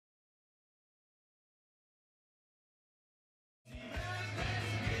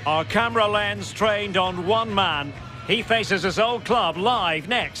Our camera lens trained on one man. He faces his old club live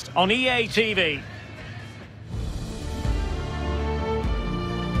next on EA TV.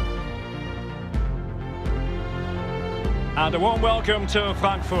 And a warm welcome to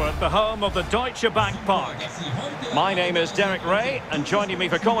Frankfurt, the home of the Deutsche Bank Park. My name is Derek Ray, and joining me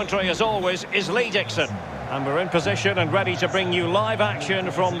for commentary as always is Lee Dixon. And we're in position and ready to bring you live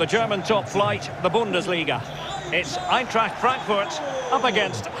action from the German top flight, the Bundesliga. It's Eintracht Frankfurt up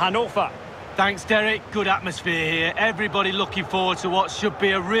against Hannover. Thanks, Derek. Good atmosphere here. Everybody looking forward to what should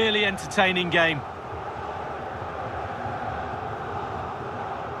be a really entertaining game.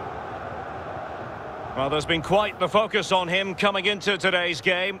 Well, there's been quite the focus on him coming into today's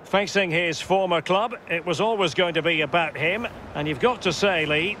game. Facing his former club, it was always going to be about him. And you've got to say,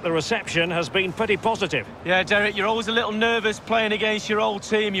 Lee, the reception has been pretty positive. Yeah, Derek, you're always a little nervous playing against your old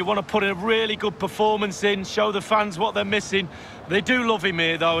team. You want to put a really good performance in, show the fans what they're missing. They do love him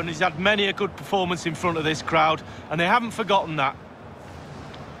here, though, and he's had many a good performance in front of this crowd, and they haven't forgotten that.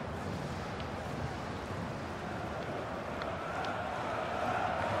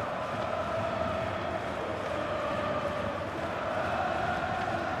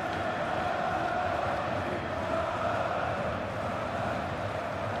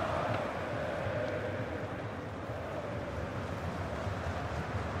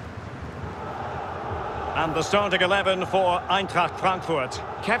 And the starting 11 for Eintracht Frankfurt.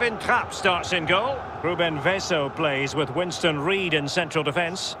 Kevin Trapp starts in goal. Ruben Veso plays with Winston Reid in central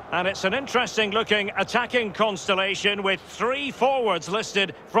defence. And it's an interesting-looking attacking constellation with 3 forwards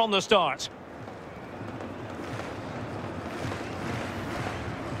listed from the start.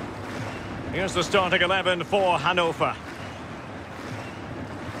 Here's the starting 11 for Hannover.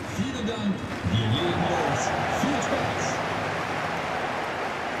 Vielen Dank. Wir legen los. Viel Spaß.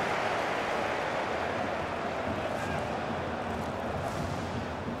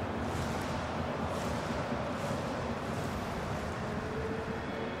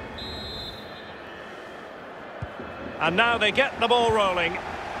 And now they get the ball rolling.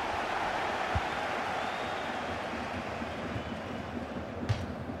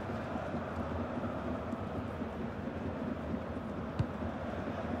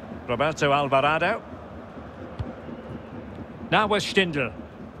 Roberto Alvarado. Now with Stindl.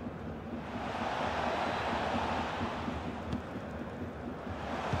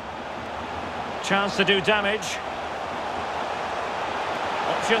 Chance to do damage.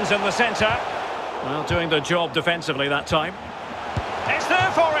 Options in the centre. Well, doing the job defensively that time. It's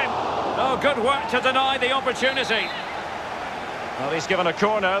there for him. Oh, good work to deny the opportunity. Well, he's given a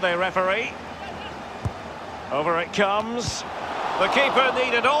corner, the referee. Over it comes. The keeper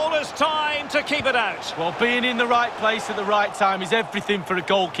needed all his time to keep it out. Well, being in the right place at the right time is everything for a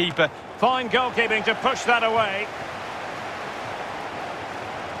goalkeeper. Fine goalkeeping to push that away.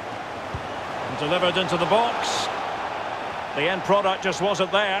 And delivered into the box. The end product just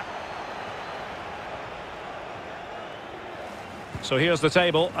wasn't there. So here's the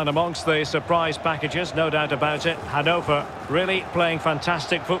table, and amongst the surprise packages, no doubt about it, Hannover really playing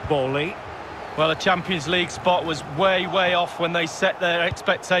fantastic football, Lee. Well, a Champions League spot was way off when they set their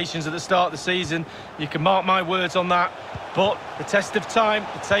expectations at the start of the season. You can mark my words on that. But the test of time,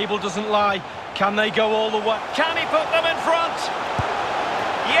 the table doesn't lie. Can they go all the way? Can he put them in front?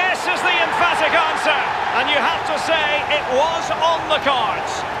 Yes is the emphatic answer. And you have to say it was on the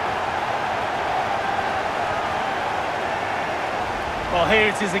cards. Well, here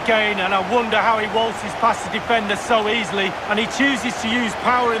it is again, and I wonder how he waltzes past the defender so easily, and he chooses to use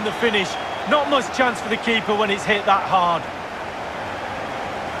power in the finish. Not much chance for the keeper when it's hit that hard.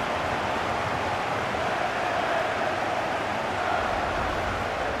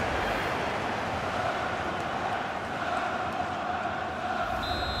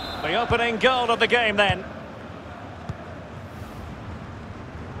 The opening goal of the game then.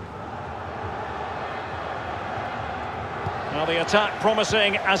 Well, the attack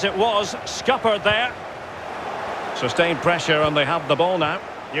promising as it was, scuppered there. Sustained pressure and they have the ball now.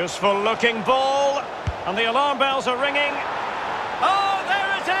 Useful looking ball. And the alarm bells are ringing. Oh,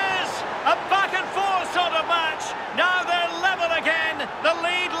 there it is! A back and forth sort of match. Now they're level again. The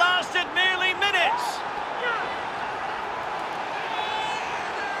lead lasted merely minutes.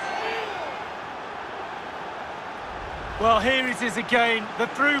 Well, here it is again. The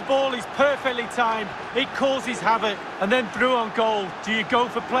through ball is perfectly timed. It causes havoc, and then through on goal. Do you go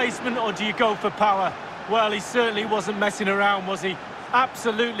for placement or do you go for power? Well, he certainly wasn't messing around, was he?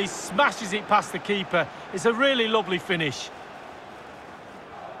 Absolutely smashes it past the keeper. It's a really lovely finish.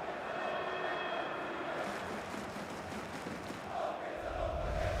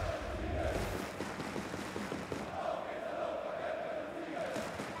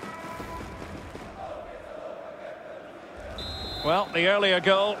 Well, the earlier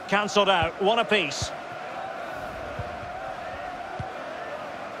goal cancelled out. One apiece.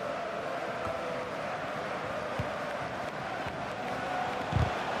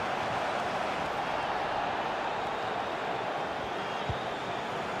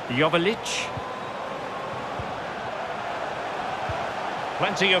 Jovelic.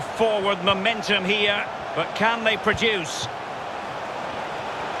 Plenty of forward momentum here, but can they produce?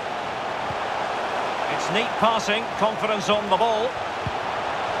 It's neat passing, confidence on the ball.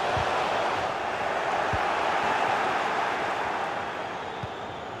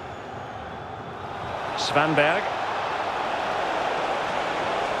 Svanberg.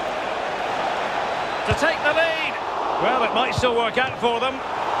 To take the lead. Well, it might still work out for them.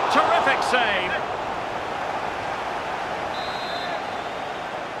 Terrific save.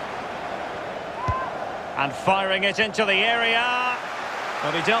 And firing it into the area.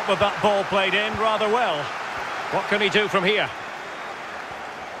 Well, he dealt with that ball played in rather well. What can he do from here?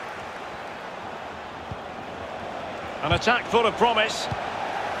 An attack full of promise.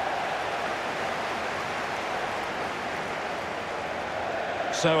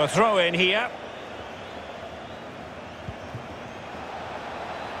 So a throw in here.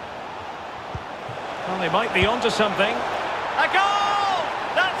 Well, they might be onto something. A goal!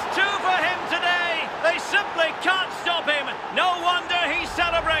 That's two for him today. They simply can't stop him. No wonder he's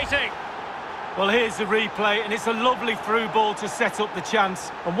celebrating. Well, here's the replay, and it's a lovely through ball to set up the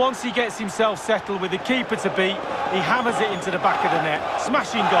chance. And once he gets himself settled with the keeper to beat, he hammers it into the back of the net.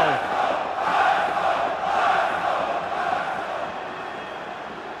 Smashing goal.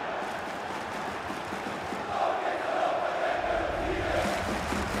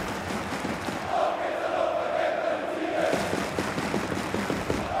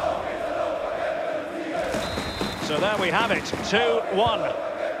 So there we have it, 2-1.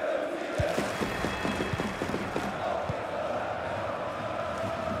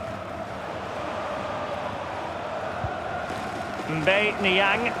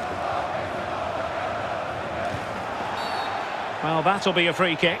 Niang. Well, that'll be a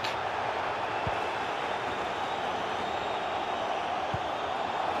free kick.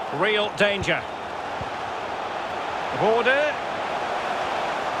 Real danger. Border.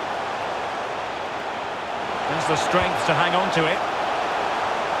 There's the strength to hang on to it.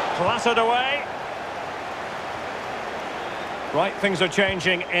 Clattered away. Right, things are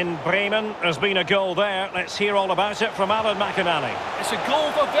changing in Bremen. There's been a goal there. Let's hear all about it from Alan McInally. It's a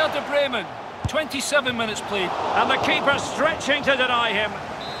goal for Werder Bremen. 27 minutes played. And the keeper stretching to deny him.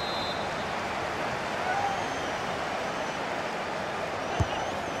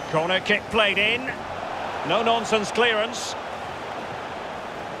 Corner kick played in. No-nonsense clearance.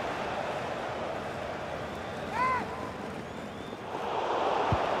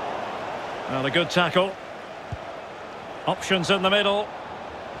 Well, a good tackle. Options in the middle.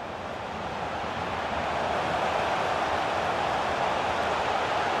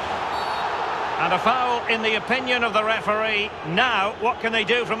 And a foul in the opinion of the referee. Now, what can they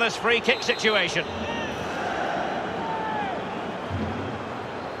do from this free kick situation?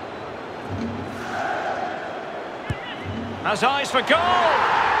 Has eyes for goal!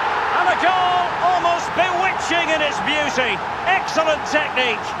 And a goal almost bewitching in its beauty. Excellent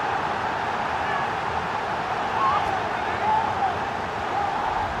technique.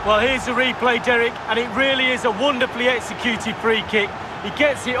 Well, here's the replay, Derek, and it really is a wonderfully executed free kick. He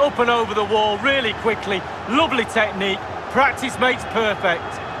gets it up and over the wall really quickly. Lovely technique. Practice makes perfect.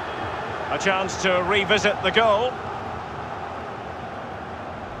 A chance to revisit the goal.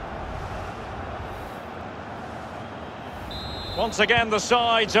 Once again, the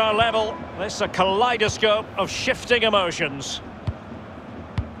sides are level. This is a kaleidoscope of shifting emotions.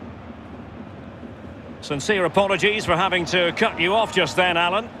 Sincere apologies for having to cut you off just then,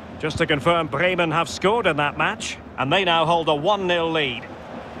 Alan. Just to confirm, Bremen have scored in that match, and they now hold a 1-0 lead.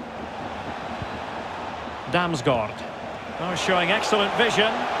 Damsgaard. Oh, showing excellent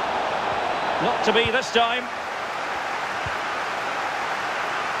vision. Not to be this time.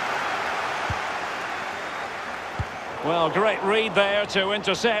 Well, great read there to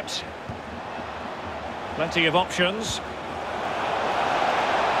intercept. Plenty of options.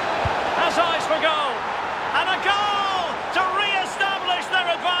 Has eyes for goal. And a goal to re-establish their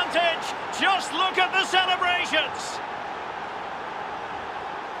advantage. Just look at the celebrations.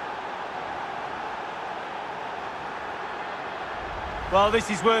 Well, this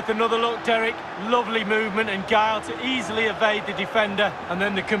is worth another look, Derek. Lovely movement and guile to easily evade the defender. And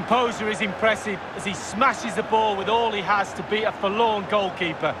then the composure is impressive as he smashes the ball with all he has to beat a forlorn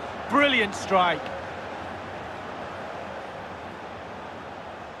goalkeeper. Brilliant strike.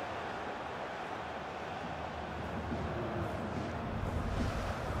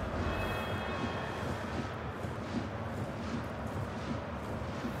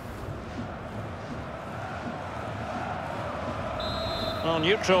 Well,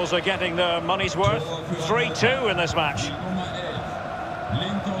 neutrals are getting their money's worth. 3-2 in this match.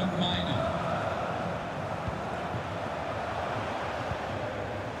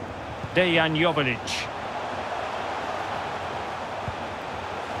 Dejan Joveljic.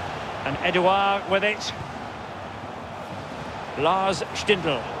 And Edouard with it. Lars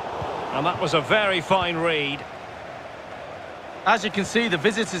Stindl. And that was a very fine read. As you can see, the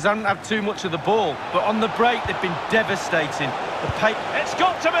visitors haven't had too much of the ball, but on the break they've been devastating. It's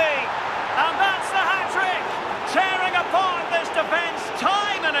got to be! And that's the hat-trick! Tearing apart this defence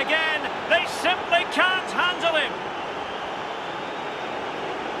time and again. They simply can't handle him.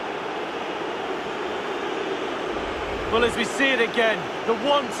 Well, as we see it again, the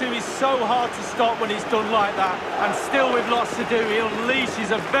 1-2 is so hard to stop when he's done like that. And still with lots to do, he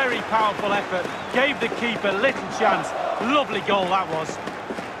unleashes a very powerful effort. Gave the keeper little chance. Lovely goal that was.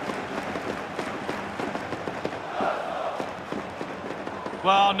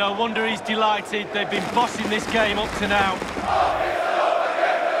 Well, no wonder he's delighted. They've been bossing this game up to now.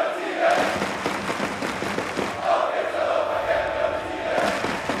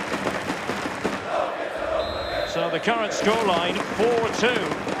 So the current scoreline,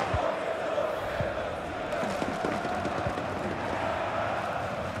 4-2.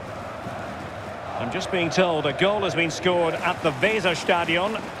 I'm just being told a goal has been scored at the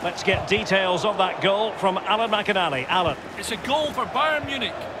Weserstadion. Let's get details of that goal from Alan McInally. Alan. It's a goal for Bayern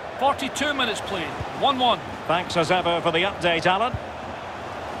Munich. 42 minutes played. 1-1. Thanks as ever for the update, Alan.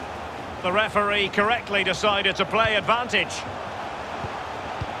 The referee correctly decided to play advantage.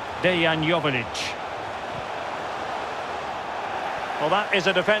 Dejan Joveljic. Well, that is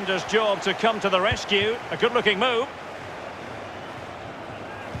a defender's job to come to the rescue. A good-looking move.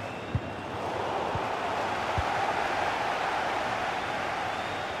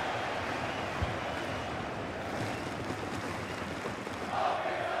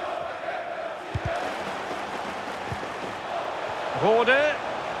 Rode.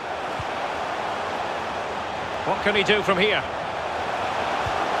 What can he do from here?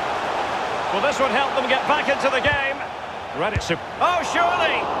 Well, this would help them get back into the game. Read it. Oh,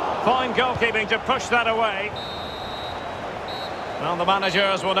 surely! Fine goalkeeping to push that away. Well, the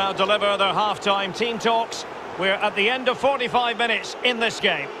managers will now deliver their half-time team talks. We're at the end of 45 minutes in this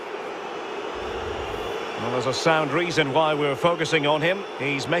game. Well, there's a sound reason why we're focusing on him.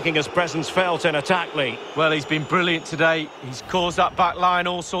 He's making his presence felt in attack, Lee. Well, he's been brilliant today. He's caused that back line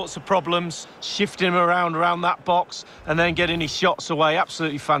all sorts of problems, shifting him around that box, and then getting his shots away.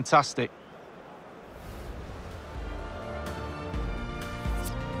 Absolutely fantastic.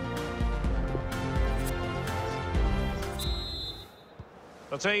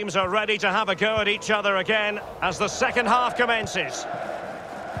 The teams are ready to have a go at each other again as the second half commences.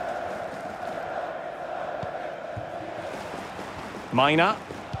 Mina.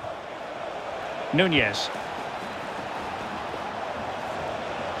 Nunez.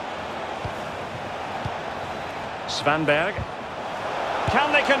 Svanberg.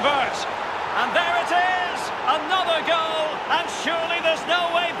 Can they convert? And there it is! Another goal! And surely there's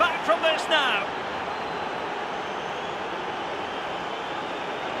no way back from this now.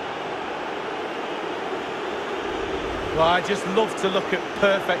 Well, I just love to look at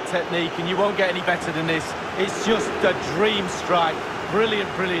perfect technique, and you won't get any better than this. It's just a dream strike. Brilliant,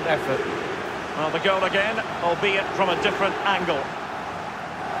 brilliant effort. Well, the goal again, albeit from a different angle.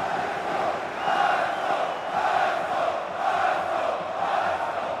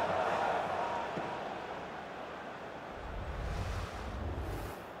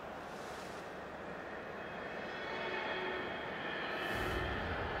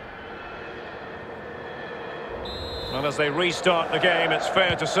 Well, as they restart the game, it's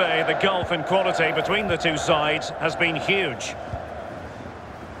fair to say the gulf in quality between the two sides has been huge.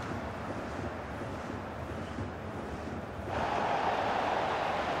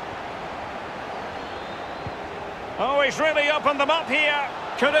 Oh, he's really opened them up here.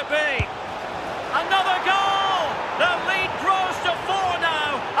 Could it be? Another goal! The lead grows to 4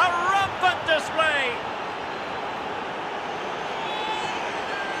 now. A rampant display.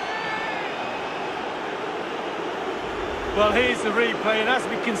 Well, here's the replay, and as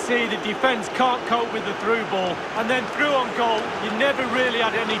we can see, the defence can't cope with the through ball. And then through on goal, you never really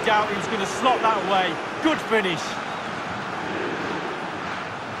had any doubt he was going to slot that away. Good finish.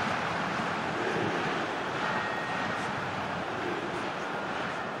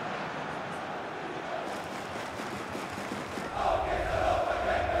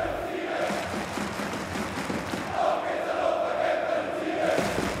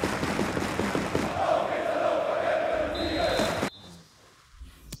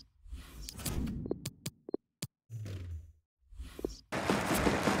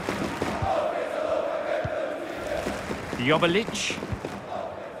 Joveljic.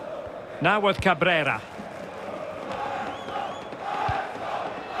 Now with Cabrera.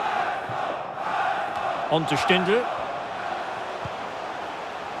 On to Stindl.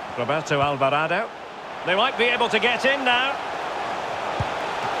 Roberto Alvarado. They might be able to get in now.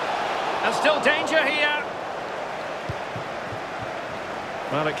 And still danger here.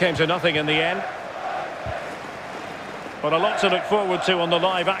 Well, it came to nothing in the end. But a lot to look forward to on the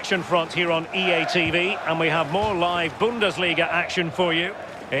live action front here on EA TV. And we have more live Bundesliga action for you.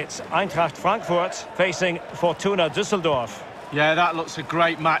 It's Eintracht Frankfurt facing Fortuna Düsseldorf. Yeah, that looks a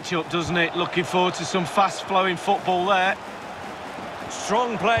great matchup, doesn't it? Looking forward to some fast-flowing football there.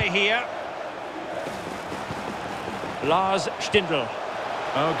 Strong play here. Lars Stindl.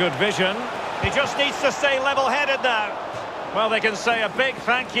 Oh, good vision. He just needs to stay level-headed now. Well, they can say a big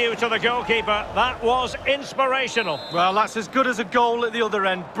thank you to the goalkeeper. That was inspirational. Well, that's as good as a goal at the other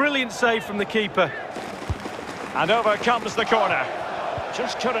end. Brilliant save from the keeper. And over comes the corner.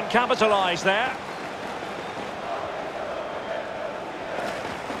 Just couldn't capitalise there.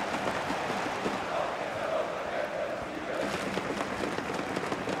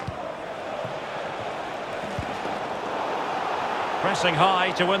 Pressing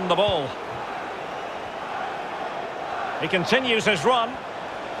high to win the ball. He continues his run.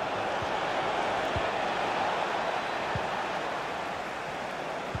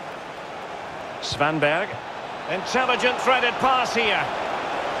 Svanberg. Intelligent threaded pass here.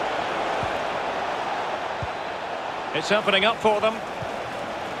 It's opening up for them.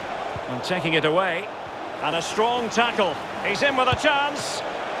 And taking it away. And a strong tackle. He's in with a chance.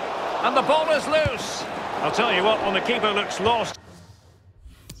 And the ball is loose. I'll tell you what, when the keeper looks lost.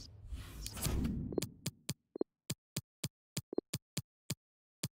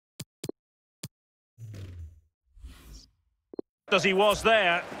 As he was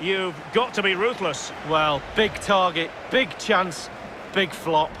there, you've got to be ruthless. Well, big target, big chance, big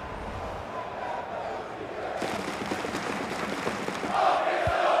flop.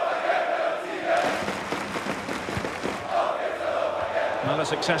 Well, a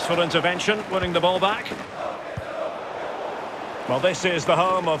successful intervention, winning the ball back. Well, this is the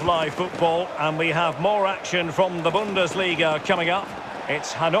home of live football, and we have more action from the Bundesliga coming up.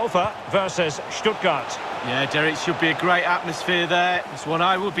 It's Hannover versus Stuttgart. Yeah, Derek, should be a great atmosphere there. It's one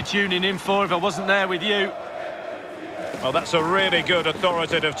I would be tuning in for if I wasn't there with you. Well, that's a really good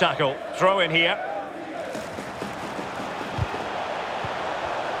authoritative tackle. Throw in here.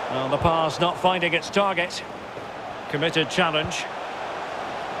 Well, the pass not finding its target. Committed challenge.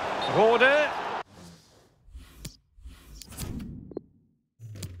 Rode.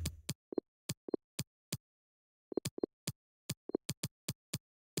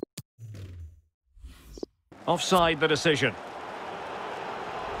 Offside the decision.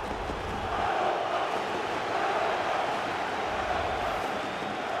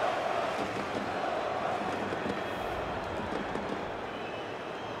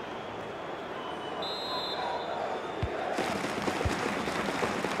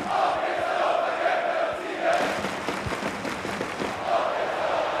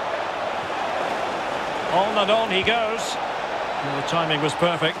 On and on he goes. Well, the timing was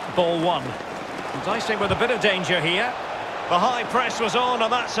perfect. Ball one. Dicing with a bit of danger here. The high press was on,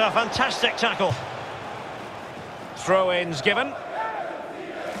 and that's a fantastic tackle. Throw-ins given.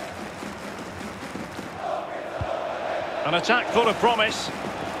 An attack full of promise.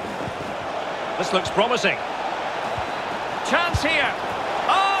 This looks promising. Chance here.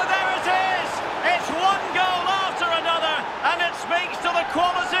 Oh, there it is! It's one goal after another, and it speaks to the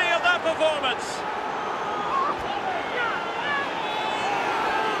quality of their performance.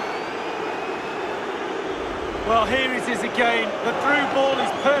 Well, here it is again. The through ball is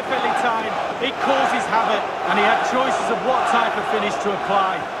perfectly timed. It causes havoc, and he had choices of what type of finish to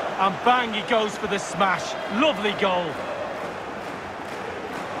apply. And bang, he goes for the smash. Lovely goal.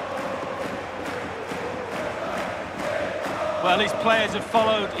 Well, his players have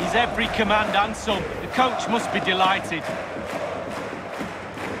followed his every command and some. The coach must be delighted.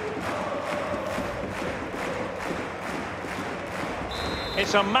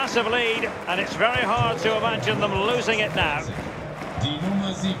 It's a massive lead, and it's very hard to imagine them losing it now. Die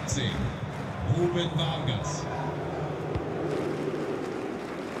Nummer 17, Ruben Vargas.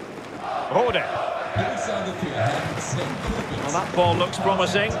 Rode. Well, that ball looks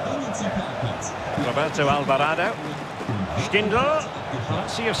promising. Roberto Alvarado. Stindl.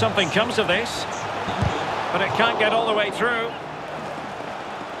 Let's see if something comes of this. But it can't get all the way through.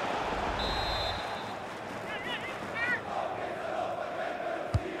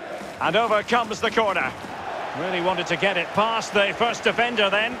 And over comes the corner. Really wanted to get it past the first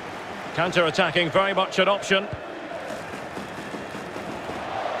defender then. Counter-attacking very much an option.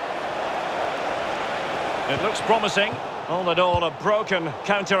 It looks promising. All in all, a broken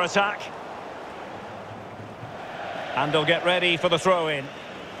counter-attack. And they'll get ready for the throw-in.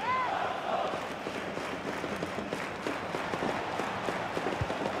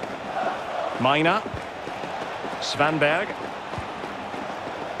 Mina. Svanberg.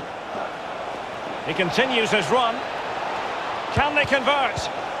 He continues his run. Can they convert?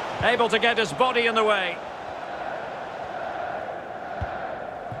 Able to get his body in the way.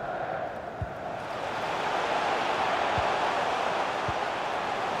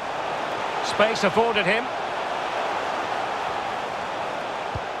 Space afforded him.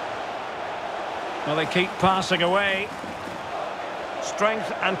 Well, they keep passing away.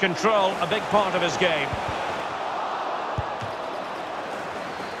 Strength and control, a big part of his game.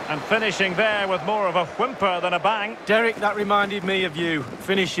 And finishing there with more of a whimper than a bang. Derek, that reminded me of you,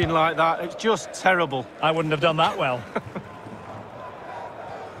 finishing like that. It's just terrible. I wouldn't have done that well.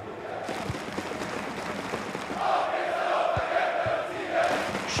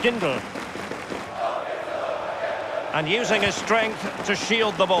 Schindel. And using his strength to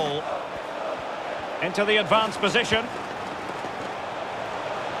shield the ball. Into the advanced position.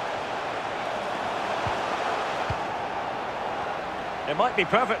 It might be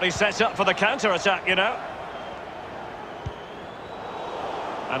perfectly set up for the counter-attack, you know.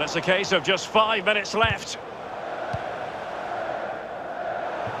 And it's a case of just 5 minutes left.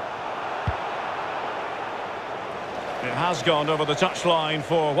 It has gone over the touchline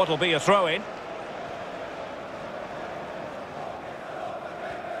for what will be a throw-in.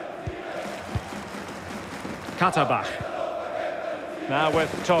 Katterbach. Now with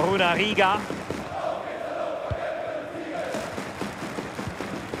Tohuna Riga.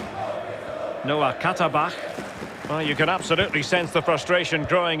 Noah Katterbach. Well, you can absolutely sense the frustration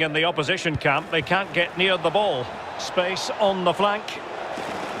growing in the opposition camp. They can't get near the ball. Space on the flank.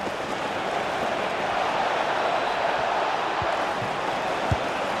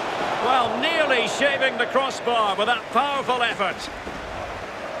 Well, nearly shaving the crossbar with that powerful effort.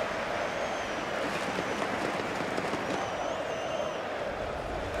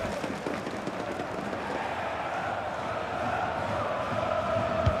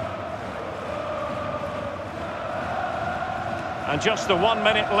 And just the 1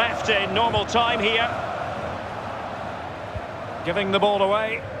 minute left in normal time here. Giving the ball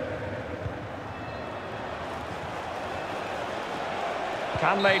away.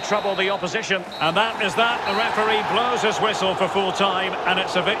 Can they trouble the opposition? And that is that. The referee blows his whistle for full time, and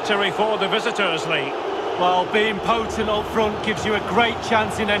it's a victory for the visitors, Lee. Well, being potent up front gives you a great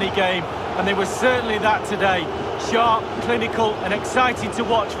chance in any game, and they were certainly that today. Sharp, clinical, and exciting to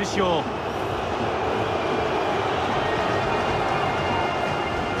watch for sure.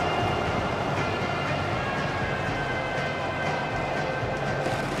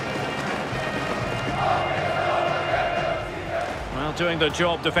 Doing the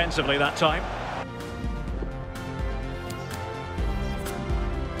job defensively that time.